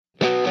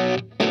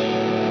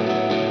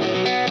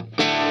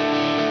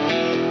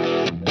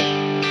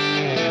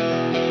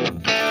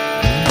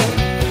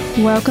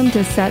Welcome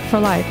to Set for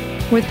Life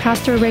with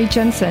Pastor Ray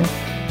Jensen.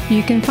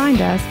 You can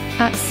find us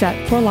at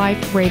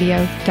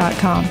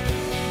setforliferadio.com.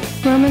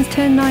 Romans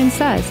 10:9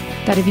 says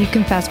that if you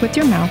confess with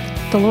your mouth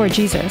the Lord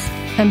Jesus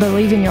and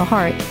believe in your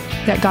heart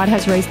that God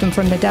has raised him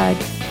from the dead,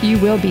 you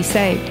will be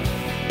saved.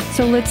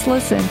 So let's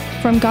listen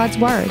from God's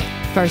Word,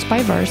 verse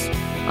by verse,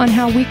 on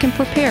how we can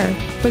prepare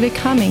for the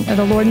coming of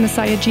the Lord and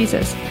Messiah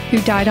Jesus,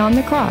 who died on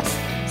the cross,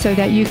 so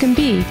that you can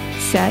be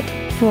set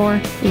for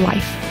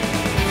life.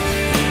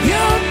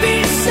 You'll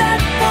be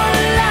set for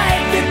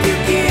life if you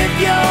give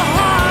your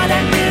heart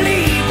and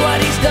believe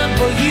what he's done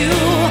for you.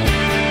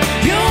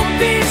 You'll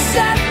be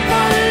set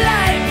for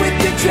life with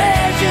your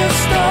treasure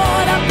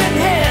stored up in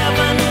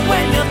heaven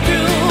when you're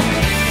through.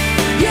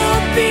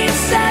 You'll be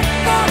set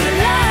for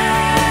life.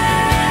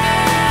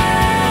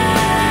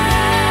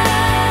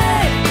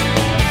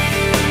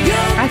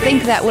 I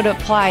think that would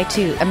apply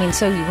to,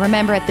 so you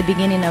remember at the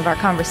beginning of our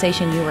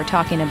conversation, you were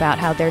talking about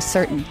how there's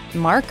certain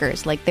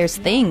markers, like there's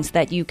things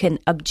that you can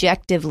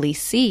objectively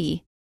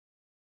see.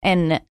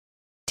 And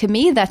to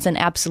me, that's an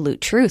absolute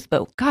truth.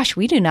 But gosh,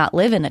 we do not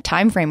live in a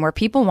time frame where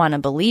people want to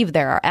believe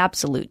there are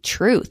absolute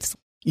truths.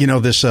 You know,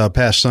 this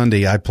past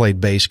Sunday, I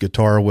played bass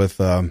guitar with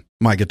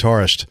my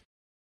guitarist,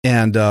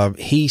 and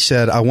he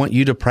said, I want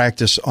you to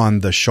practice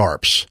on the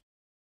sharps.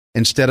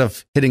 Instead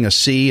of hitting a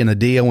C and a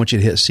D, I want you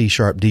to hit C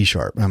sharp, D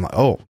sharp. And I'm like,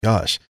 oh,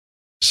 gosh.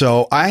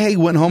 So I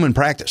went home and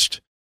practiced,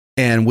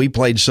 and we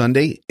played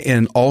Sunday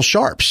in all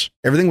sharps.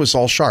 Everything was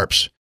all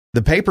sharps.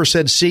 The paper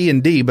said C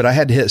and D, but I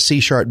had to hit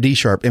C sharp, D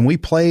sharp. And we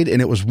played, and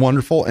it was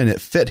wonderful, and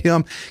it fit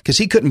him because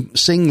he couldn't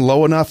sing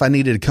low enough. I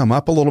needed to come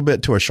up a little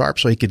bit to a sharp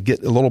so he could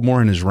get a little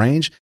more in his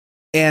range.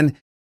 And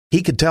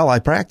he could tell I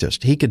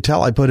practiced. He could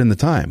tell I put in the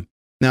time.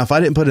 Now, if I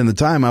didn't put in the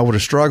time, I would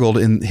have struggled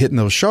in hitting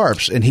those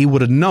sharps, and he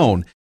would have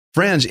known.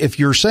 Friends, if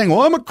you're saying,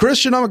 well, I'm a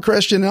Christian,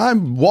 and I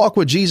walk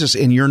with Jesus,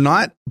 and you're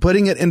not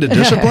putting it into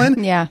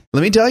discipline, yeah.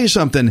 Let me tell you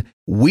something.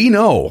 We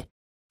know,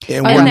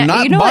 and we're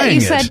not you know buying what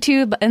you it. said,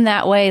 too, in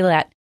that way,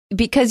 that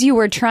because you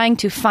were trying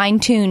to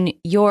fine-tune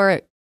your,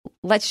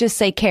 let's just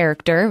say,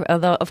 character,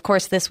 although, of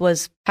course, this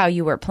was how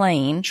you were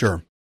playing.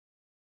 Sure.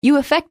 You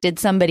affected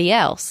somebody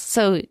else.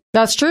 So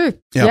That's true.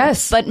 Yeah.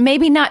 Yes. but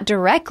maybe not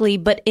directly,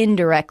 but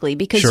indirectly,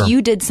 because Sure.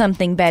 you did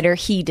something better,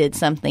 he did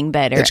something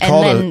better. It's and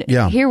called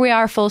then here we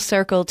are full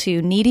circle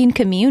to needing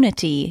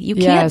community. You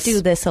can't Yes.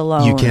 do this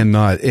alone. You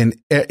cannot. And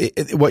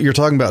what you're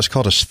talking about is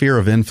called a sphere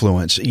of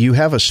influence. You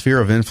have a sphere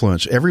of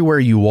influence.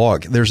 Everywhere you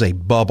walk, there's a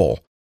bubble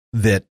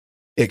that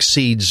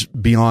exceeds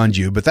beyond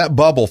you, but that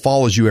bubble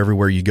follows you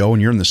everywhere you go,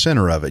 and you're in the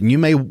center of it. And you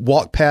may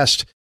walk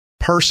past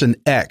person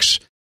X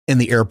in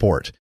the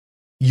airport.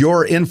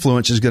 Your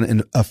influence is going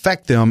to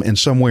affect them in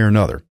some way or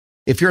another.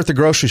 If you're at the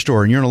grocery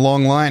store and you're in a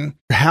long line,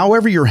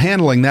 however you're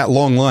handling that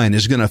long line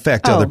is going to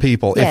affect other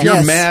people. yes. If you're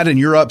Yes. mad and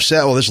you're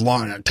upset, well, this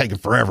line is taking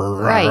forever,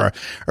 Right.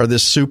 or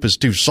this soup is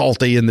too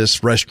salty in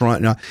this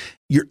restaurant. Now,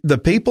 the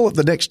people at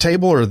the next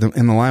table or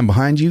in the line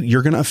behind you,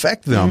 you're going to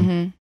affect them.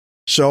 Mm-hmm.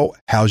 So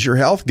how's your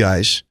health,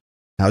 guys?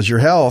 How's your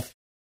health?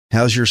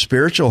 How's your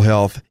spiritual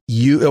health?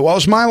 Well,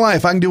 it's my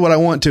life. I can do what I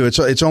want to.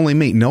 It's only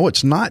me. No,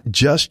 it's not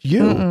just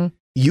you. Mm-mm.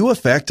 You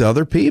affect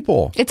other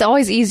people. It's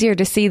always easier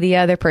to see the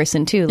other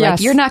person, too. Like,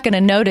 Yes. you're not going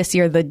to notice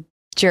you're the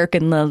jerk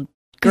in the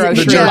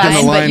grocery jerk in the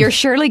line, line. but you're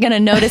surely going to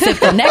notice if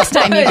the next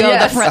time you go,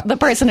 Yes. the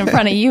person in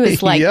front of you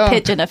is like Yeah.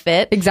 pitching a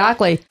fit.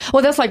 Exactly.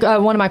 Well, that's like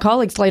one of my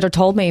colleagues later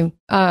told me.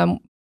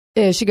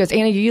 She goes,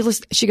 Anna,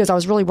 she goes, I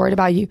was really worried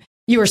about you.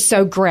 You were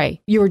so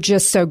gray. You were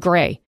just so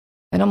gray.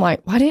 And I'm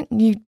like, why didn't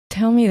you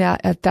tell me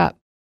that at that?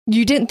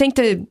 You didn't think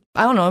to,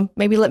 I don't know,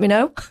 maybe let me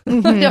know?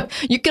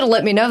 Mm-hmm. You could have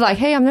let me know, like,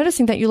 hey, I'm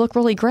noticing that you look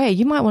really gray.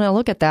 You might want to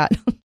look at that.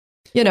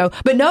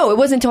 But no, it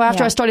wasn't until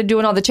after Yeah. I started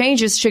doing all the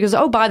changes. She goes,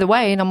 oh, by the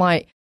way. And I'm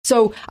like,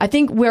 so I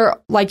think we're,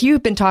 like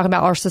you've been talking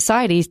about, our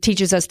society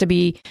teaches us to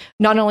be,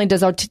 not only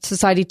does our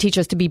society teach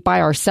us to be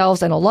by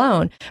ourselves and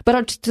alone, but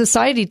our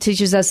society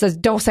teaches us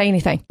that don't say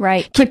anything.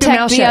 Right. Keep your Protect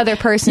mouth the shut. other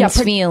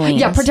person's feelings.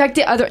 Yeah, protect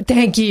the other.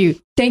 Thank you.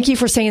 Thank you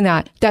for saying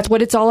that. That's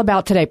what it's all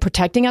about today.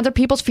 Protecting other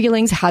people's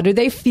feelings. How do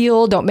they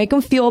feel? Don't make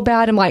them feel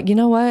bad. I'm like, you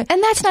know what?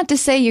 And that's not to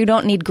say you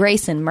don't need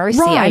grace and mercy.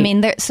 Right. I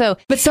mean, But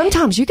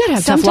sometimes you got to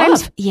have tough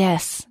sometimes, love.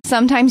 yes,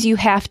 sometimes you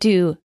have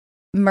to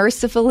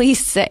mercifully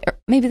say, or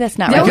maybe that's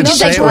not No, right. you can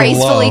Say say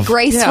it with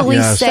gracefully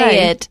love. say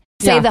Yeah. it.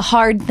 Say Yeah. the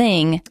hard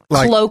thing,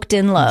 Like cloaked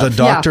in love. The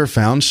doctor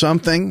found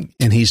something,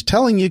 and he's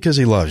telling you because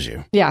he loves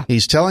you. Yeah.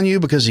 He's telling you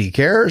because he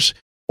cares.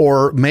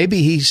 Or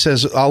maybe he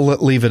says, I'll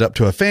leave it up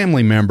to a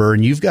family member,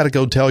 and you've got to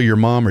go tell your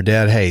mom or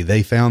dad, hey,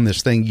 they found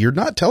this thing. You're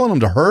not telling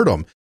them to hurt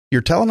them.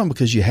 You're telling them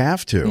because you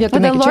have to. You have to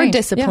But make the a Lord change.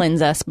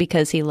 disciplines us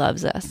because he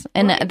loves us.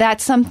 And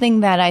that's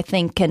something that I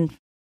think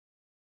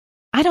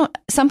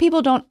some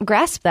people don't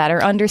grasp that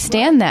or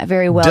understand that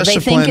very well. They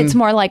think it's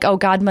more like, oh,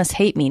 God must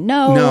hate me.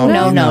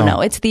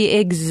 No. It's the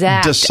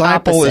exact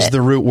Disciple opposite. is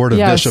the root word of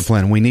Yes.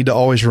 discipline. We need to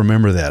always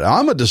remember that.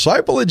 I'm a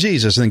disciple of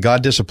Jesus, and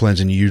God disciplines,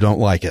 and you don't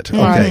like it. Mm-hmm.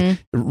 Okay.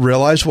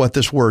 Realize what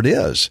this word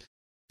is.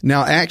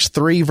 Now, Acts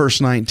 3,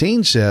 verse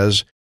 19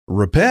 says,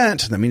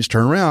 repent. That means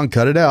turn around,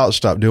 cut it out,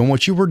 stop doing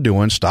what you were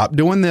doing, stop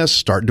doing this,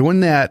 start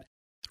doing that.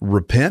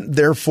 Repent,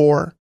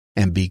 therefore,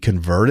 and be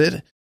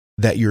converted,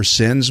 that your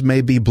sins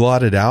may be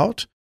blotted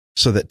out,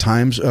 so that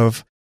times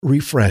of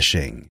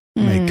refreshing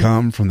may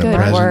come from the Good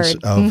presence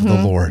word. of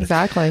the Lord.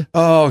 Exactly.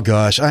 Oh,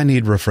 gosh, I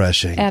need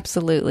refreshing.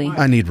 Absolutely.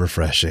 I need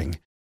refreshing.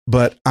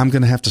 But I'm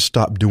going to have to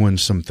stop doing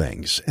some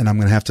things, and I'm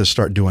going to have to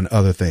start doing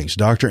other things.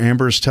 Dr.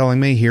 Amber is telling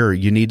me, here,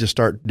 you need to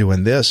start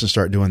doing this and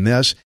start doing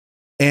this.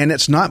 And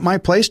it's not my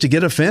place to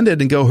get offended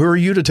and go, who are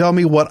you to tell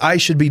me what I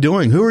should be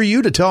doing? Who are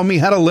you to tell me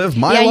how to live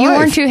my life? Yeah, you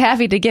weren't too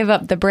happy to give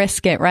up the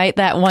brisket, right?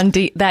 That one,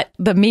 the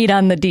meat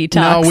on the detox.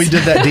 No, we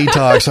did that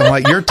detox. I'm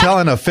like, you're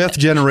telling a 5th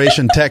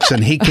generation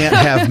Texan he can't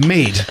have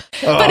meat.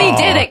 But he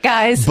did it,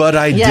 guys. But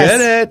I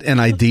did it, and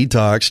I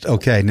detoxed.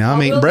 Okay, now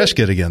I'm eating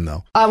brisket again,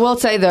 though. I will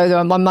say, though, the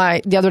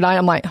other night,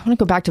 I'm like, I want to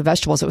go back to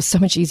vegetables. It was so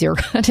much easier.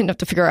 I didn't have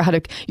to figure out how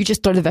to, you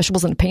just throw the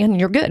vegetables in the pan and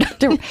you're good.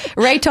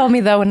 Ray told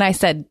me, though, and I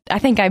said, I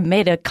think I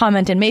made a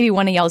comment in maybe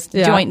one of y'all's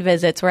joint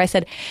visits where I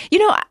said,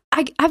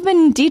 I've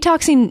been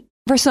detoxing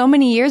for so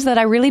many years that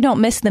I really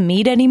don't miss the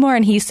meat anymore.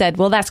 And he said,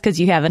 well, that's because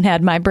you haven't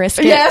had my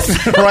brisket.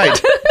 Yes.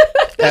 Right.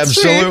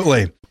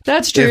 Absolutely. True.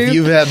 That's true. If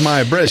you've had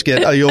my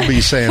brisket, you'll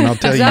be saying, I'll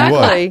tell you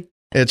what,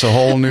 it's a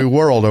whole new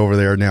world over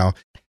there now.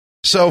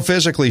 So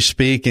physically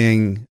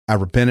speaking, I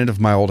repented of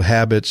my old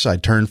habits. I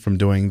turned from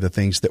doing the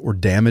things that were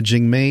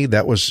damaging me.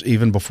 That was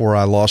even before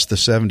I lost the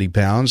 70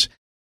 pounds.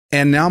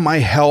 And now my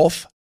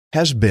health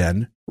has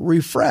been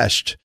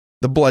refreshed.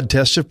 The blood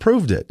tests have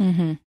proved it.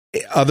 Mm-hmm.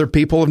 Other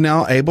people are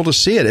now able to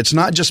see it. It's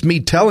not just me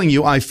telling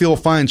you I feel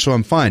fine, so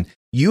I'm fine.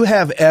 You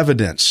have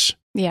evidence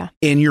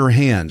in your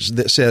hands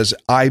that says,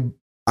 I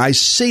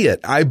see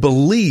it. I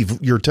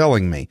believe you're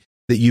telling me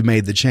that you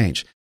made the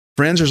change.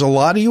 Friends, there's a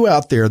lot of you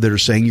out there that are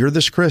saying you're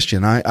this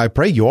Christian. I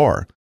pray you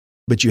are,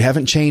 but you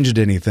haven't changed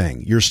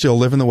anything. You're still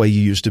living the way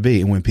you used to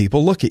be. And when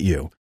people look at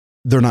you,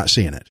 they're not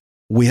seeing it.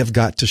 We have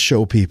got to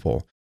show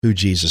people who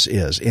Jesus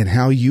is, and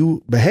how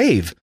you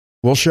behave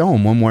will show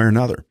them one way or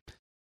another.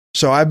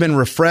 So I've been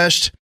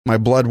refreshed. My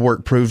blood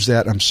work proves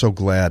that. I'm so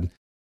glad.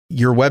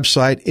 Your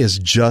website is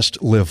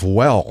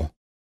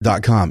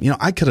justlivewell.com.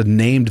 I could have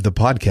named the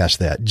podcast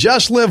that.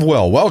 Just Live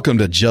Well. Welcome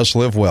to Just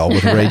Live Well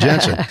with Ray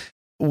Jensen.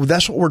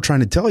 That's what we're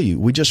trying to tell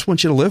you. We just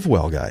want you to live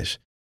well, guys.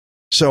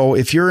 So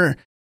if you're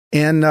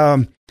in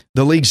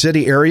the League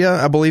City area,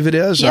 I believe it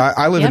is. Yep.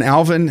 I live in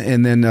Alvin,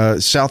 and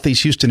then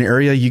Southeast Houston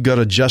area. You go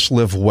to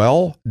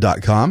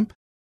justlivewell.com,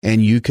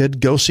 and you could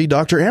go see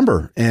Dr.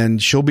 Amber,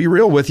 and she'll be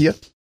real with you.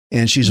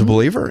 And she's a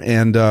believer.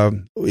 And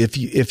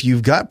if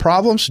you've got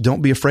problems,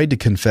 don't be afraid to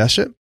confess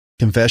it.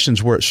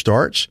 Confession's where it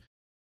starts.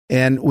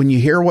 And when you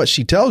hear what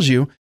she tells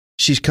you,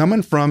 she's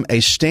coming from a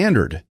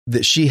standard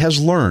that she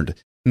has learned,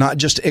 not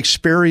just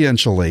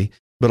experientially,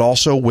 but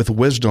also with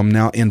wisdom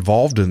now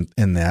involved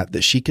in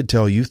that she could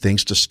tell you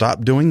things to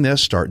stop doing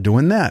this, start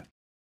doing that.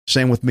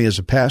 Same with me as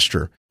a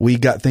pastor. We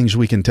got things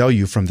we can tell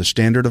you from the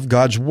standard of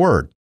God's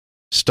word.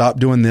 Stop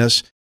doing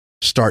this,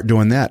 start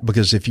doing that.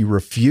 Because if you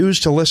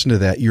refuse to listen to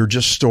that, you're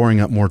just storing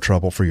up more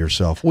trouble for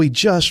yourself. We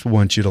just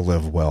want you to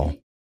live well.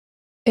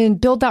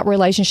 And build that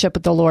relationship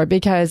with the Lord,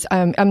 because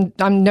I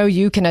know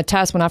you can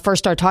attest, when I first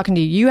started talking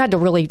to you, you had to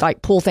really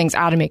pull things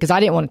out of me because I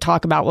didn't want to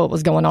talk about what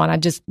was going on. I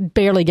just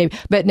barely gave.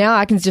 But now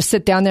I can just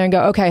sit down there and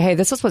go, okay, hey,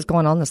 this is what's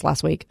going on this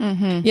last week.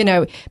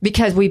 Mm-hmm.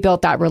 Because we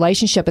built that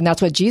relationship, and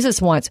that's what Jesus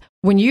wants.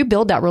 When you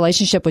build that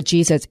relationship with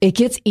Jesus, it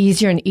gets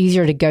easier and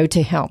easier to go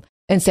to him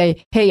and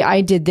say, hey, I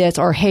did this,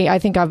 or hey, I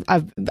think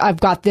I've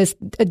got this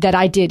that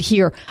I did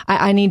here.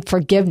 I need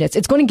forgiveness.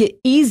 It's going to get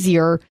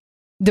easier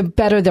the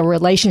better the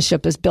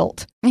relationship is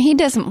built. He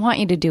doesn't want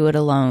you to do it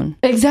alone.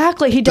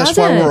 Exactly. He doesn't.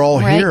 That's why we're all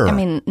here. I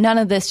mean, none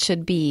of this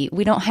should be,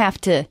 we don't have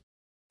to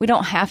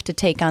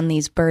take on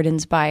these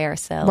burdens by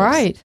ourselves.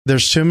 Right.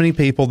 There's too many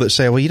people that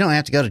say, well, you don't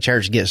have to go to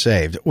church to get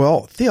saved.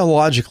 Well,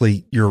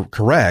 theologically, you're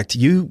correct.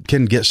 You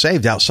can get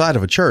saved outside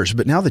of a church.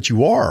 But now that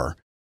you are,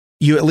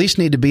 you at least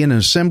need to be in an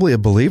assembly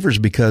of believers,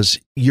 because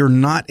you're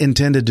not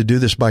intended to do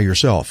this by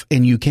yourself,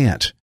 and you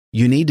can't.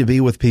 You need to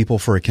be with people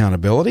for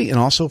accountability and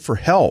also for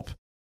help.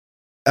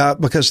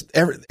 Because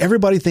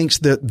everybody thinks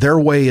that their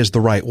way is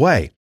the right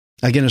way.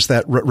 Again, it's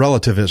that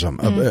relativism.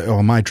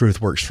 My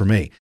truth works for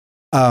me.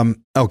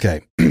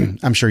 Okay,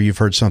 I'm sure you've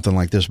heard something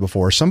like this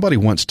before. Somebody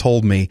once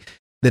told me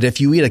that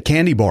if you eat a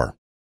candy bar,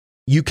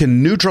 you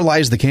can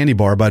neutralize the candy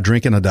bar by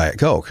drinking a Diet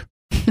Coke.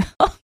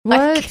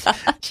 What?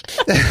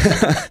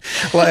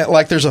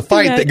 like there's a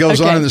fight that goes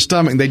on in the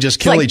stomach, and they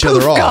just kill each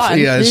other off. Gone.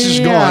 Yeah, it's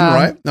just gone,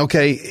 right?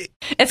 Okay.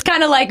 It's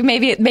kind of like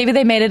maybe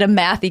they made it a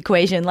math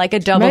equation, like a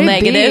double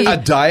negative. A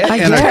diet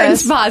and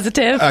turns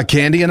positive. A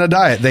candy and a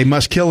diet. They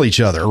must kill each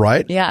other,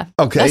 right? Yeah.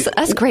 Okay.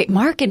 That's great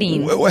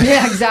marketing.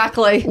 Yeah,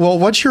 exactly. Well,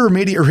 what's your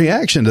immediate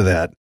reaction to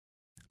that?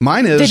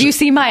 Mine is... Did you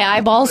see my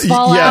eyeballs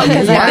fall out?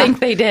 Because I think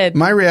they did.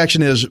 My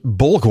reaction is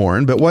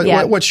bullcorn, but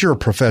what's your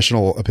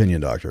professional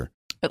opinion, doctor?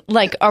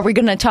 Like, are we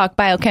going to talk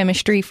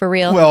biochemistry for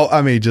real? Well,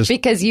 I mean, just...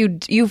 Because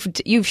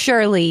you've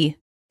surely...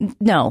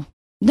 No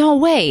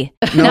way.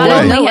 No Not way.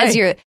 only has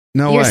your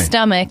way.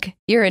 stomach,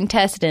 your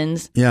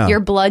intestines, your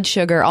blood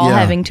sugar, all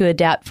having to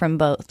adapt from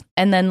both.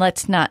 And then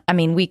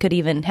we could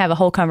even have a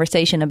whole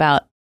conversation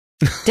about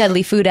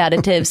deadly food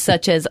additives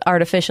such as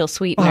artificial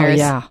sweeteners.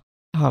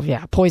 Oh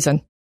yeah,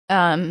 poison.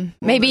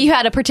 Maybe you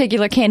had a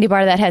particular candy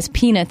bar that has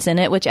peanuts in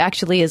it, which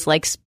actually is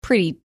like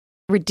pretty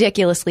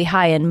ridiculously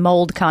high in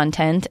mold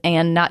content,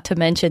 and not to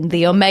mention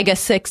the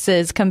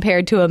omega-6s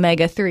compared to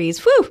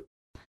omega-3s. Whew!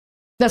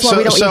 That's why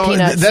we don't eat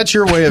peanuts. That's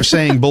your way of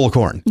saying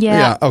bullcorn.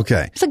 Yeah.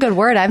 Okay. It's a good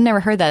word. I've never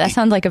heard that. That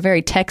sounds like a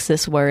very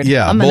Texas word.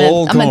 Yeah, I'm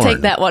gonna take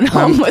that one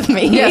home with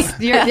me. Yes.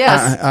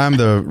 I'm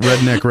the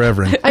redneck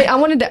reverend. I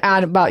wanted to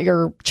add about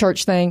your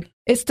church thing.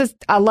 It's just,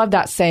 I love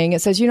that saying.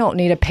 It says you don't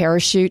need a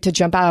parachute to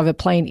jump out of a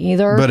plane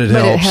either. But it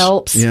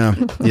helps. Yeah.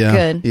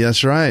 Good. Yeah,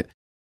 that's right.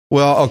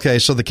 Well, okay,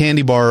 so the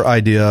candy bar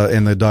idea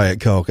and the Diet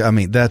Coke, I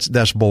mean, that's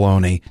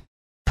baloney.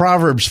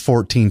 Proverbs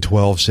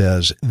 14:12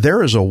 says,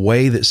 there is a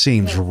way that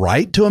seems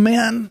right to a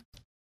man,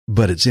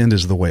 but its end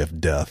is the way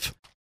of death.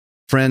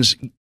 Friends,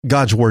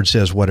 God's word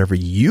says whatever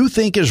you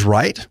think is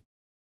right,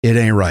 it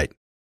ain't right.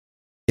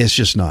 It's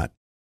just not.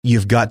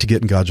 You've got to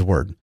get in God's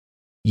word.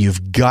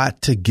 You've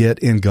got to get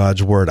in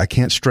God's word. I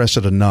can't stress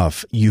it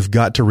enough. You've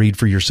got to read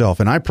for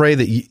yourself. And I pray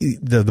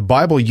that the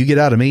Bible you get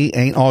out of me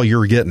ain't all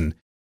you're getting.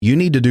 You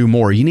need to do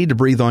more. You need to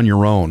breathe on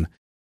your own.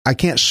 I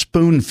can't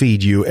spoon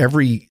feed you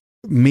every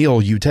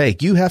meal you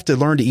take. You have to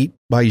learn to eat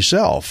by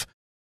yourself.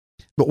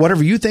 But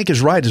whatever you think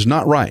is right is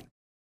not right.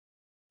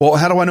 Well,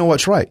 how do I know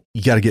what's right?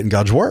 You got to get in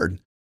God's word.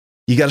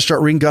 You got to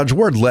start reading God's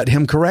word. Let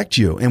him correct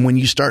you. And when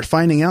you start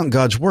finding out in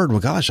God's word, well,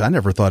 gosh, I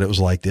never thought it was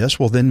like this.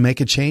 Well, then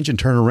make a change and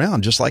turn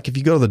around. Just like if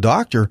you go to the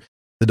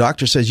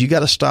doctor says, you got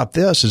to stop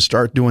this and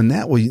start doing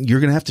that. Well, you're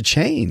going to have to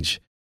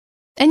change.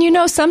 And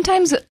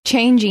sometimes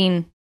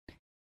changing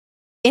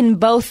in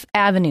both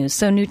avenues,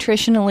 so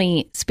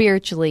nutritionally,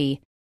 spiritually,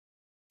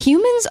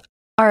 humans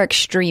are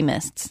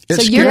extremists.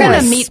 It's so you're scary.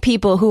 going to meet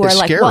people who It's are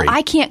like, scary. well,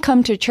 I can't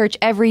come to church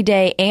every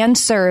day and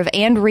serve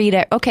and read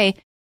it. Okay,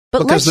 but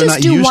Because let's they're just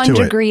not do used one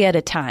to it. degree at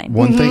a time.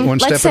 One thing, one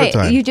Let's step at a say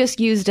time. you just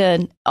used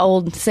an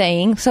old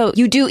saying, so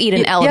you do eat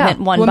an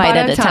elephant one bite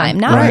at a time,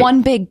 not Right.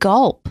 one big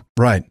gulp.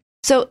 Right.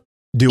 So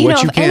Do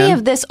what you if can. any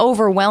of this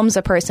overwhelms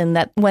a person,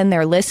 that when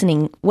they're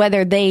listening,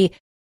 whether they,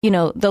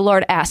 the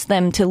Lord asks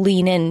them to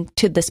lean in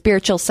to the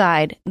spiritual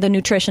side, the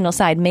nutritional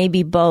side,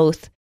 maybe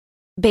both,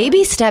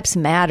 baby steps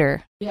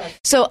matter. Yes.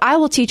 So I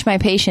will teach my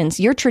patients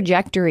your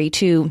trajectory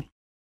to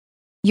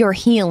your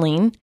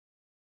healing.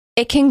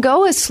 It can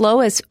go as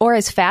slow as or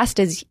as fast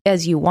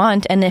as you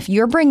want. And if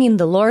you're bringing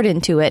the Lord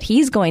into it,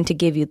 he's going to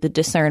give you the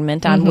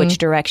discernment on which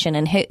direction.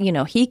 And,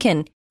 he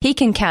can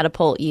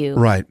catapult you.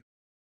 Right.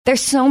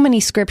 There's so many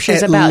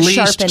scriptures At about least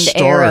sharpened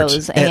start.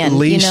 arrows. At And,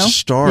 least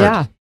start.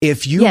 Yeah.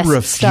 If you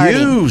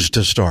refuse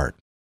to start,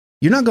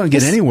 you're not going to get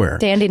Just anywhere.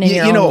 standing in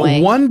your own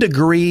way. 1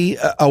 degree,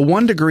 a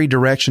 1 degree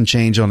direction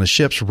change on a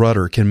ship's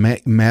rudder can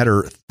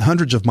matter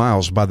hundreds of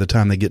miles by the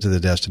time they get to the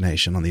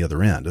destination on the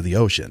other end of the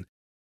ocean.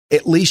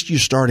 At least you're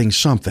starting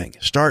something.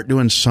 Start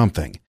doing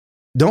something.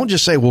 Don't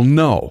just say, well,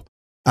 no,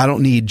 I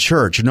don't need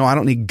church. No, I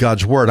don't need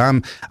God's word.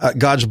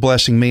 God's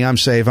blessing me. I'm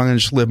saved. I'm going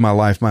to just live my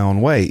life my own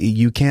way.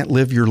 You can't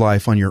live your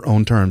life on your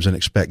own terms and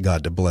expect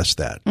God to bless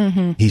that.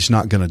 Mm-hmm. He's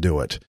not going to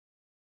do it.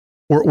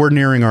 We're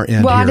nearing our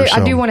end Well, here.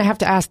 I do want to have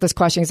to ask this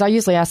question because I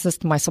usually ask this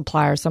to my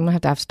suppliers. So I'm going to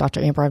have to ask Dr.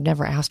 Amber. I've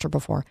never asked her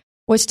before.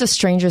 What's the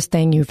strangest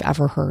thing you've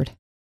ever heard?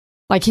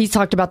 Like he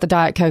talked about the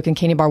Diet Coke and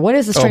candy bar. What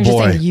is the strangest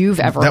thing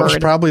you've ever heard? That was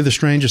probably the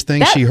strangest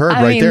thing she heard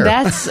there.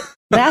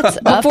 That's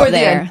up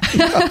there.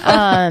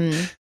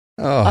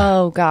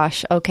 Oh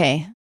gosh.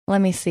 Okay.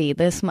 Let me see.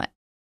 This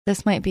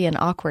might be an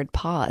awkward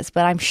pause,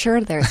 but I'm sure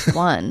there's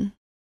one.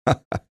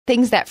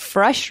 Things that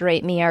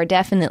frustrate me are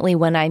definitely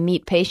when I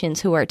meet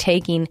patients who are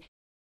taking,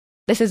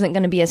 this isn't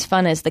going to be as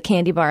fun as the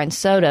candy bar and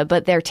soda,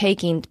 but they're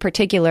taking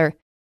particular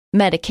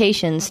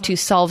medications to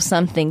solve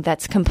something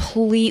that's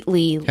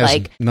completely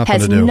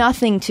has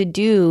nothing to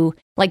do.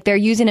 Like they're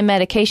using a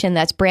medication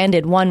that's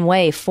branded one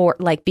way for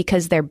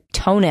because their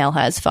toenail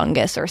has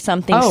fungus or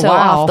something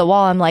off the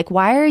wall. I'm like,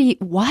 why are you,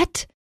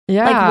 what?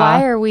 Yeah. Like,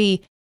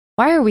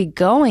 why are we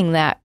going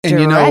that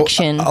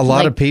direction? A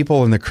lot of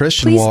people in the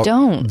Christian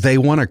walk, they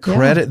want to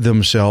credit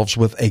themselves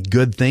with a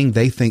good thing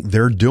they think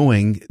they're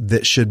doing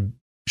that should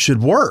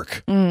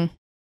work. Mm.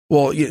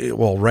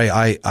 Well, Ray,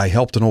 I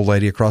helped an old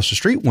lady across the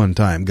street one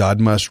time.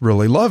 God must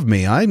really love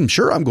me. I'm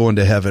sure I'm going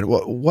to heaven.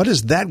 What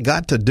has that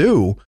got to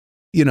do?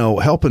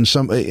 Helping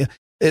somebody.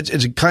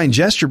 It's a kind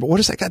gesture, but what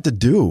has that got to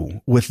do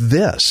with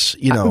this?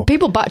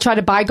 People try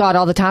to buy God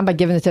all the time by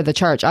giving it to the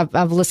church.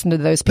 I've listened to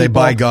those people. They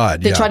buy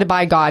God. They try to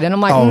buy God, and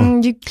I'm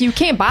like, you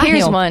can't buy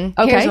Here's him. one.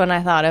 Okay. Here's one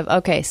I thought of.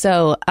 Okay,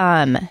 so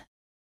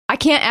I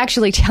can't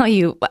actually tell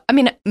you. I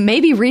mean,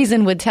 maybe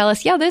reason would tell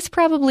us, this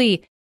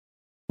probably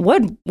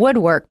would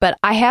work, but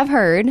I have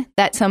heard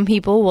that some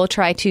people will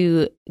try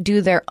to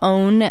do their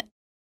own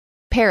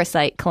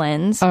parasite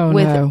cleanse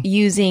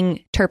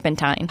using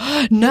turpentine.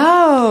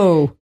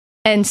 No.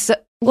 And so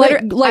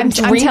I'm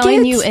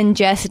telling you,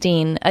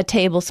 ingesting a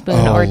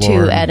tablespoon or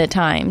two at a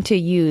time to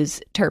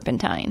use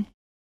turpentine.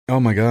 Oh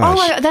my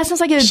gosh. That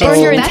sounds like it would burn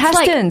your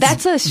intestines.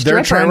 That's a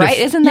stripper, right?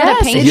 Isn't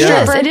that a pain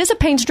stripper? stripper? It is a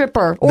pain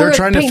stripper. Or they're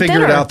trying to figure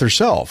thinner. it out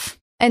themselves.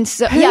 And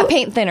so,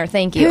 paint thinner.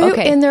 Thank you. Who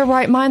Okay. in their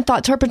right mind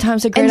thought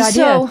turpentine's a great idea?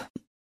 So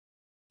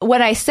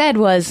what I said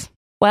was,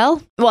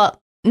 what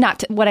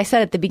I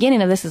said at the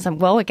beginning of this is,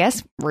 I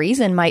guess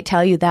reason might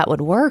tell you that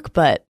would work,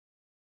 but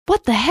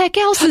what the heck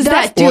else is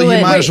that doing? Well,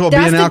 you might as well be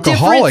an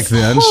alcoholic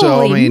then.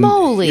 So, I mean,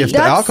 if the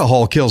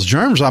alcohol kills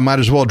germs, I might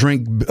as well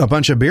drink a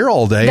bunch of beer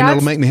all day and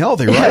it'll make me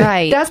healthy, right?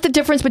 Right. That's the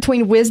difference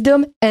between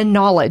wisdom and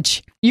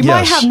knowledge. You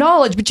might have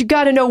knowledge, but you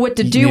got to know what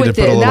to do with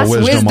it. And that's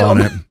wisdom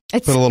on it.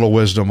 Put a little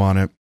wisdom on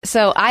it.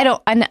 So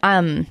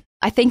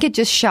I think it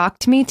just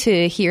shocked me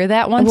to hear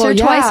that once or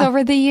twice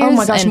over the years. Oh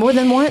my gosh, more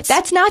than once.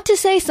 That's not to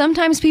say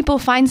sometimes people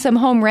find some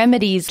home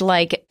remedies,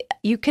 like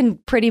you can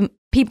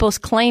people's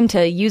claim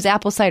to use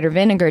apple cider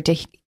vinegar to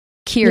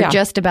cure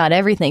just about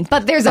everything.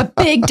 But there's a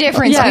big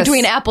difference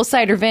between apple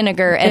cider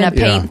vinegar and a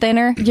paint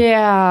thinner.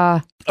 Yeah.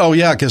 Oh,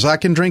 yeah, because I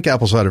can drink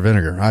apple cider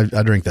vinegar.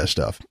 I drink that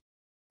stuff.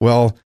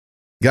 Well,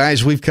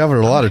 guys, we've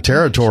covered a lot of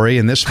territory,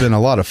 and this has been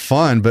a lot of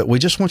fun, but we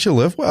just want you to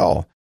live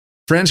well.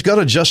 Friends, go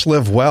to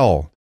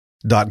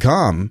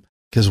justlivewell.com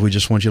because we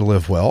just want you to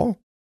live well,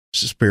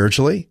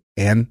 spiritually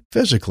and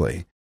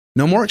physically.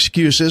 No more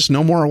excuses.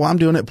 No more, I'm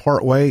doing it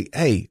part way.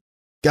 Hey,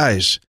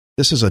 guys,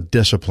 this is a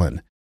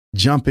discipline.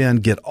 Jump in,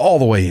 get all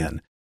the way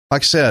in.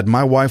 Like I said,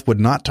 my wife would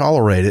not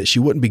tolerate it. She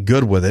wouldn't be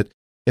good with it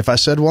if I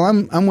said, well,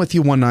 I'm with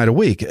you one night a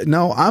week.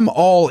 No, I'm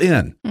all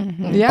in.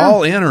 Mm-hmm. Yeah.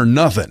 All in or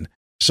nothing.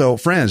 So,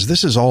 friends,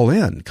 this is all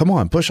in. Come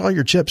on, push all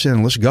your chips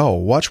in. Let's go.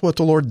 Watch what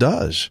the Lord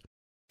does.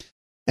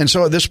 And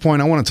so at this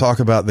point, I want to talk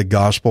about the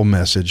gospel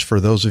message for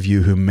those of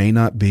you who may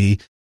not be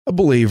a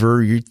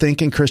believer. You're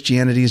thinking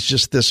Christianity is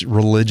just this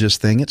religious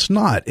thing. It's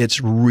not.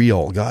 It's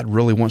real. God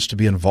really wants to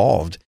be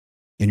involved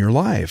in your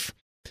life.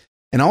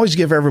 And always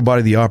give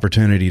everybody the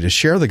opportunity to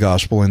share the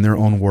gospel in their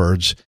own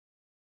words.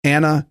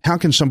 Anna, how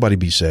can somebody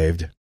be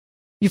saved?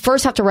 You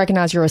first have to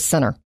recognize you're a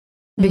sinner.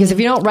 Because if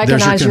you don't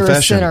recognize you're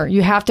a sinner,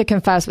 you have to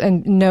confess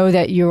and know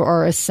that you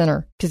are a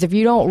sinner. Because if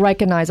you don't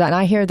recognize that, and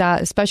I hear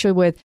that especially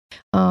with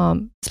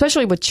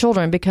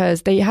children,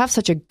 because they have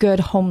such a good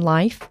home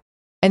life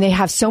and they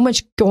have so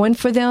much going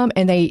for them,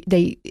 and they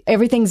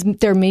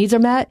their needs are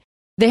met.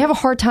 They have a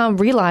hard time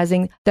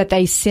realizing that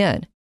they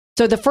sin.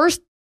 So the first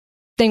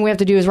thing we have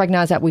to do is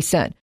recognize that we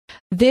sin.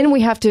 Then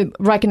we have to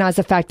recognize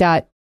the fact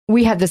that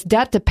we have this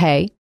debt to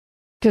pay,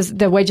 because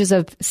the wages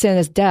of sin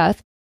is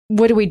death.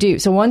 What do we do?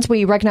 So once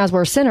we recognize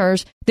we're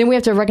sinners, then we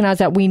have to recognize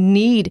that we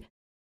need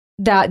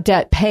that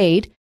debt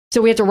paid.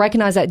 So we have to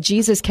recognize that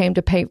Jesus came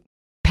to pay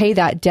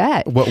that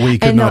debt. What we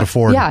could not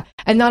afford. Yeah.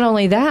 And not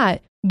only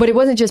that, but it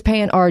wasn't just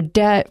paying our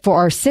debt for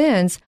our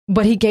sins,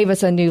 but he gave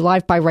us a new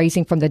life by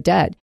raising from the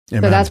dead.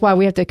 Amen. So that's why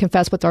we have to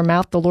confess with our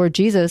mouth the Lord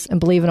Jesus and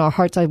believe in our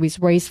hearts that he's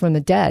raised from the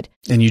dead.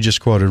 And you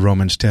just quoted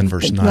Romans 10,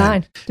 verse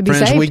 9. To be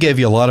Friends, saved. we gave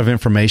you a lot of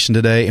information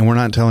today, and we're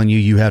not telling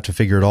you have to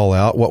figure it all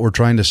out. What we're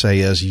trying to say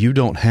is you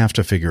don't have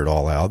to figure it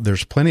all out.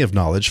 There's plenty of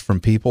knowledge from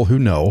people who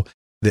know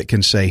that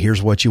can say,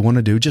 here's what you want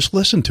to do. Just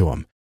listen to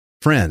them.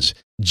 Friends,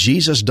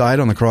 Jesus died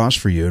on the cross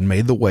for you and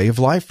made the way of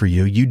life for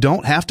you. You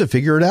don't have to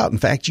figure it out. In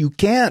fact, you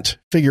can't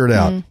figure it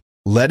out.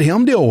 Let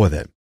him deal with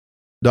it.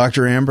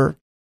 Dr. Amber,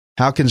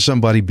 how can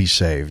somebody be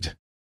saved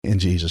in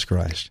Jesus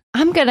Christ?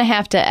 I'm going to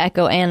have to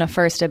echo Anna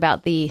first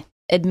about the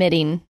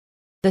admitting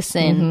the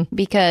sin,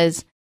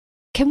 because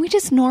can we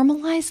just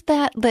normalize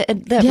that?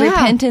 The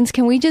repentance,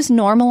 can we just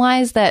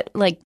normalize that?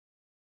 Like,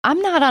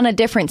 I'm not on a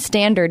different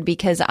standard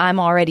because I'm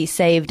already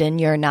saved and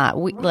you're not.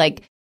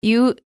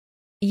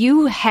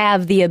 You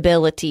have the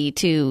ability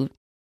to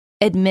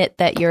admit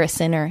that you're a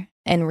sinner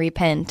and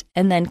repent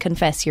and then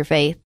confess your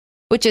faith,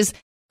 which is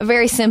a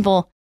very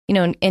simple,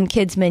 in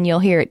Kidsmen, you'll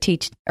hear it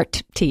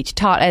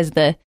taught as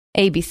the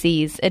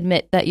ABCs: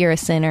 admit that you're a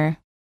sinner,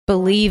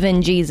 believe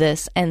in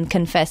Jesus, and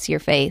confess your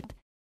faith.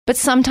 But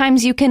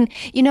sometimes you can,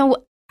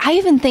 I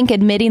even think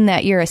admitting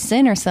that you're a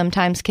sinner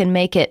sometimes can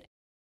make it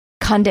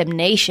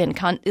condemnation.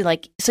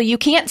 So you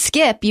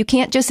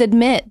can't just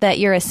admit that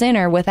you're a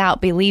sinner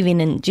without believing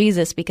in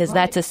Jesus, because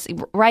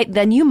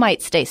then you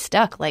might stay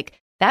stuck.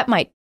 Like that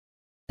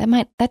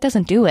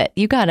doesn't do it.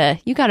 You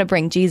gotta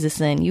bring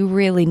Jesus in. You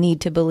really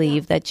need to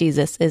believe that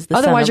Jesus is the Son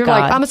of God. Otherwise, you're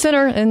like, I'm a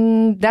sinner,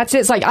 and that's it.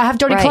 It's like, I have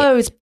dirty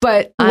clothes,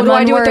 but what do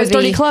I do with those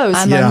dirty clothes?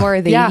 I'm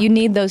unworthy. Yeah. You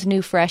need those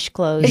new, fresh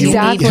clothes.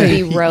 Exactly. You need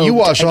to be robed You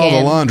wash all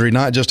again. the laundry,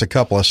 not just a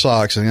couple of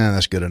socks, and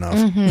that's good enough.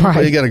 Right.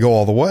 But you got to go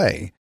all the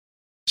way.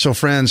 So,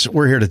 friends,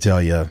 we're here to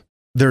tell you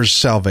there's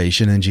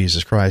salvation in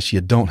Jesus Christ.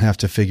 You don't have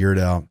to figure it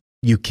out.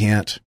 You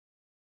can't.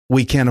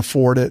 We can't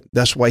afford it.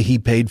 That's why he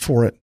paid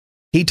for it.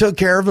 He took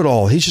care of it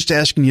all. He's just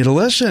asking you to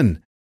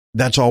listen.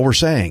 That's all we're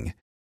saying.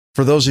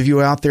 For those of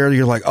you out there,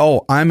 you're like,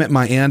 oh, I'm at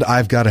my end.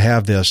 I've got to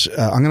have this.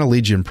 I'm going to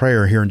lead you in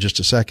prayer here in just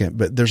a second.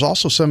 But there's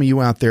also some of you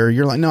out there,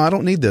 you're like, no, I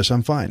don't need this.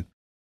 I'm fine.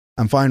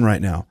 I'm fine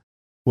right now.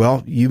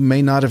 Well, you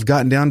may not have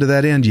gotten down to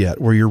that end yet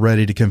where you're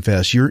ready to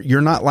confess.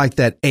 You're not like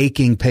that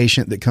aching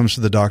patient that comes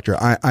to the doctor.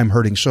 I'm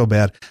hurting so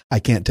bad, I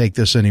can't take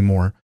this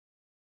anymore.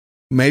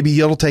 Maybe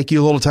it'll take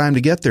you a little time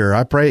to get there.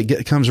 I pray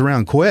it comes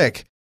around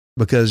quick,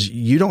 because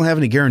you don't have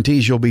any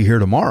guarantees you'll be here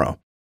tomorrow.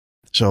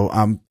 So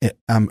I'm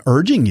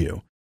urging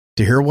you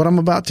to hear what I'm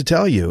about to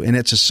tell you. And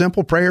it's a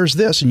simple prayer as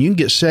this, and you can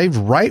get saved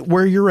right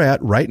where you're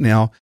at right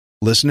now,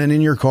 listening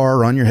in your car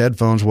or on your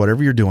headphones,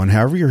 whatever you're doing,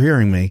 however you're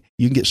hearing me,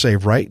 you can get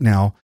saved right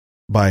now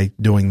by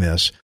doing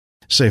this.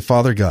 Say,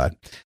 Father God,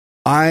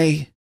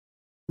 I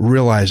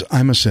realize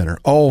I'm a sinner.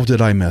 Oh,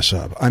 did I mess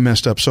up? I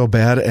messed up so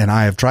bad, and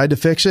I have tried to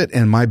fix it,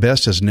 and my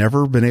best has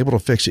never been able to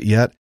fix it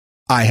yet.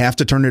 I have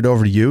to turn it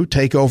over to you.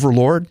 Take over,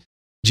 Lord.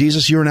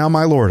 Jesus, you are now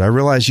my Lord. I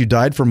realize you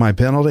died for my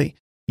penalty.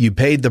 You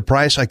paid the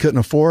price I couldn't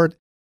afford.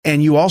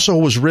 And you also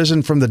was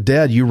risen from the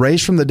dead. You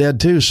raised from the dead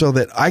too, so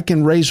that I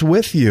can raise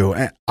with you.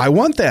 I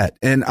want that.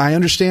 And I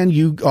understand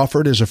you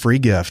offer it as a free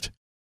gift.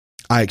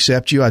 I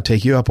accept you. I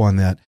take you up on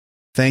that.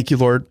 Thank you,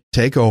 Lord.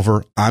 Take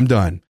over. I'm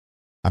done.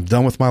 I'm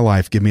done with my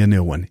life. Give me a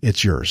new one.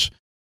 It's yours.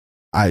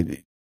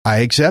 I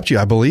accept you.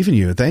 I believe in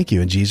you. Thank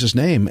you. In Jesus'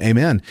 name,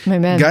 amen.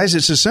 Amen. Guys,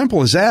 it's as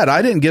simple as that.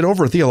 I didn't get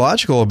over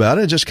theological about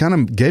it. I just kind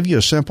of gave you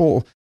a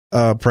simple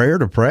prayer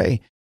to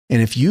pray.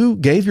 And if you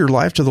gave your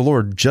life to the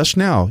Lord just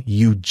now,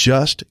 you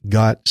just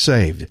got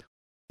saved.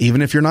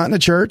 Even if you're not in a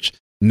church,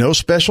 no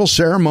special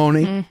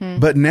ceremony.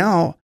 But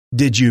now,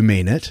 did you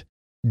mean it?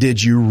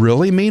 Did you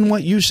really mean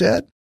what you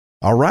said?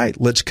 All right,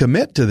 let's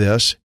commit to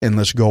this and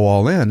let's go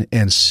all in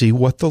and see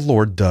what the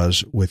Lord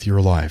does with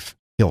your life.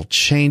 He'll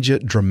change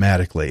it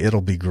dramatically.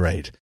 It'll be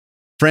great.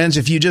 Friends,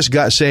 if you just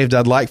got saved,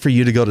 I'd like for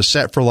you to go to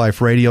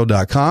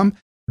setforliferadio.com,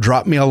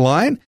 drop me a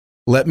line,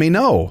 let me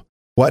know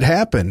what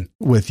happened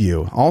with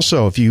you.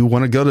 Also, if you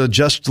want to go to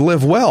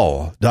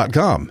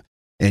justlivewell.com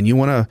and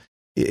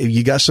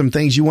you got some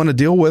things you want to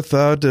deal with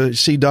to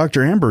see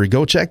Dr. Amber,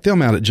 go check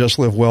them out at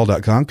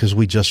justlivewell.com because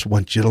we just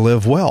want you to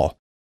live well.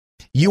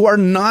 You are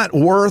not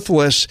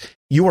worthless.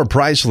 You are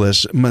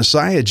priceless.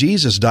 Messiah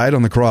Jesus died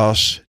on the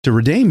cross to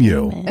redeem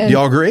you. Do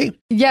y'all agree?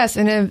 Yes,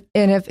 and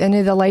if any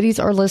of the ladies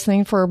are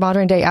listening for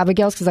Modern Day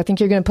Abigails, because I think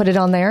you're going to put it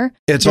on there.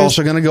 It's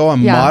also going to go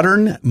on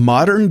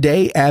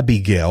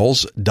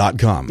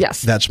moderndayAbigails.com.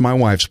 Yes. That's my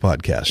wife's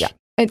podcast. Yeah.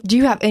 And do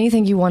you have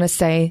anything you want to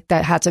say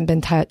that hasn't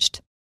been touched?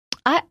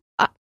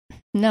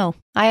 No.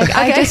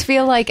 I just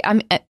feel like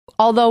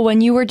although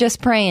when you were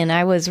just praying,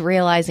 I was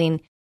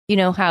realizing,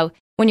 how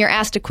when you're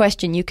asked a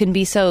question, you can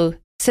be so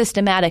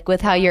systematic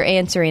with how you're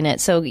answering it.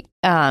 So,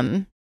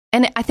 and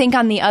I think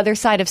on the other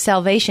side of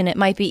salvation, it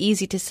might be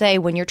easy to say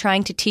when you're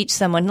trying to teach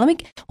someone,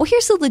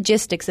 here's the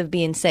logistics of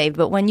being saved.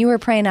 But when you were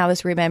praying, I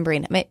was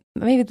remembering,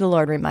 maybe the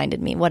Lord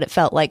reminded me what it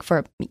felt like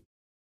for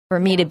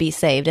me to be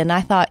saved. And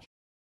I thought,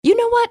 you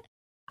know what?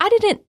 I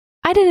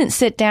didn't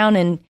sit down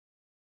and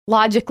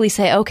logically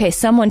say, okay,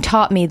 someone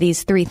taught me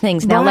these 3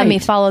 things. Now let me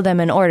follow them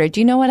in order.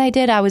 Do you know what I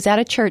did? I was at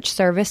a church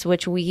service,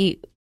 which we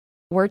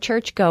were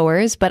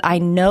churchgoers, but I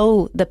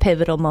know the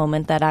pivotal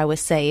moment that I was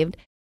saved.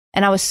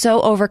 And I was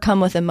so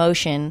overcome with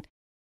emotion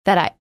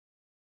that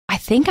I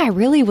think I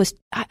really was,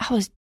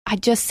 I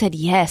just said,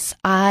 yes,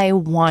 I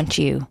want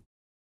you.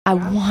 I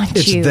want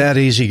you. It's that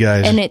easy,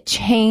 guys. And it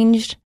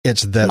changed my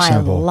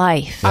simple.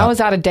 life. Yep. I was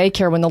out of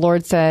daycare when the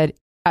Lord said,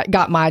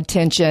 got my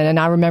attention. And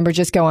I remember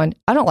just going,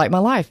 I don't like my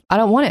life. I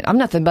don't want it. I'm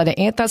nothing but an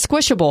ant that's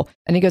squishable.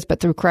 And he goes, but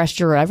through Christ,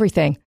 you're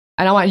everything.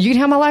 And I went, you can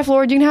have my life,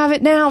 Lord. You can have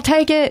it now.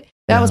 Take it.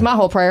 That was my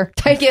whole prayer.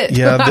 Take it.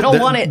 Yeah, I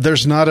don't want it.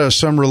 There's not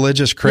some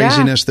religious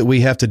craziness that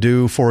we have to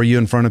do for you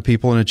in front of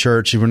people in a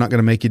church. We're not going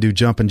to make you do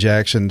jumping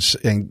jacks and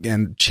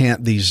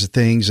chant these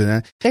things.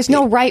 And there's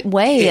no right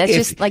way. It's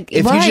just like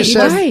if you just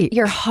said,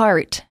 your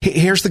heart.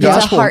 Here's the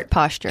gospel. It's a heart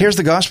posture. Here's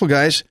the gospel,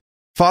 guys.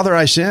 Father,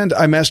 I sinned.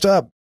 I messed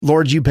up.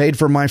 Lord, you paid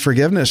for my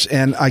forgiveness,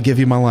 and I give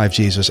you my life,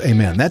 Jesus.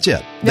 Amen. That's it.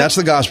 Yep. That's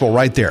the gospel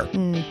right there.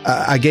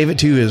 I gave it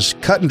to you as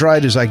cut and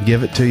dried as I can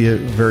give it to you,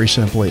 very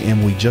simply.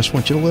 And we just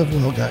want you to live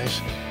well, guys.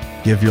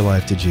 Give your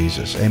life to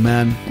Jesus.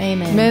 Amen.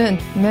 Amen.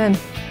 Amen.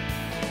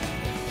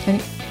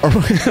 Are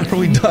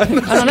we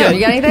done? I don't know. You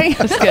got anything?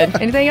 That's good.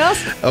 Anything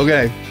else?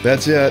 Okay.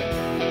 That's it.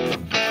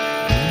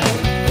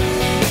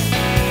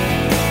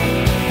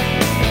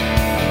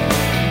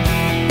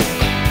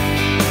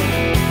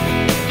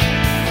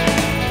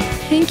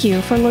 Thank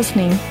you for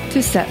listening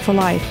to Set for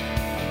Life.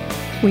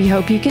 We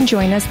hope you can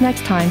join us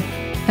next time,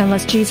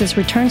 unless Jesus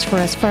returns for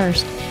us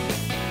first.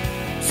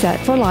 Set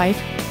for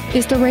Life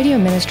is the radio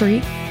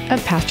ministry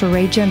of Pastor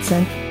Ray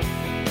Jensen.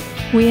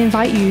 We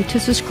invite you to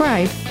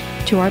subscribe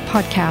to our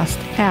podcast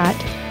at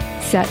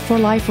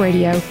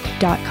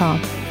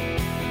setforliferadio.com.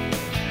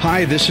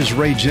 Hi, this is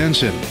Ray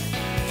Jensen.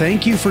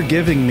 Thank you for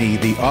giving me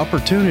the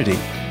opportunity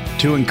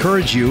to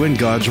encourage you in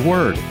God's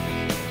Word.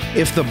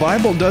 If the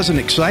Bible doesn't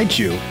excite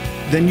you,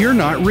 then you're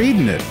not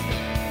reading it.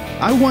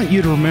 I want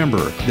you to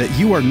remember that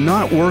you are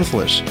not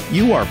worthless.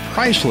 You are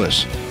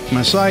priceless.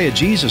 Messiah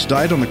Jesus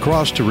died on the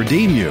cross to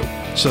redeem you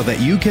so that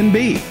you can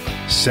be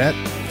set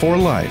for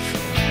life.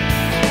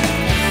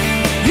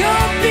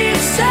 You'll be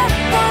set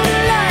for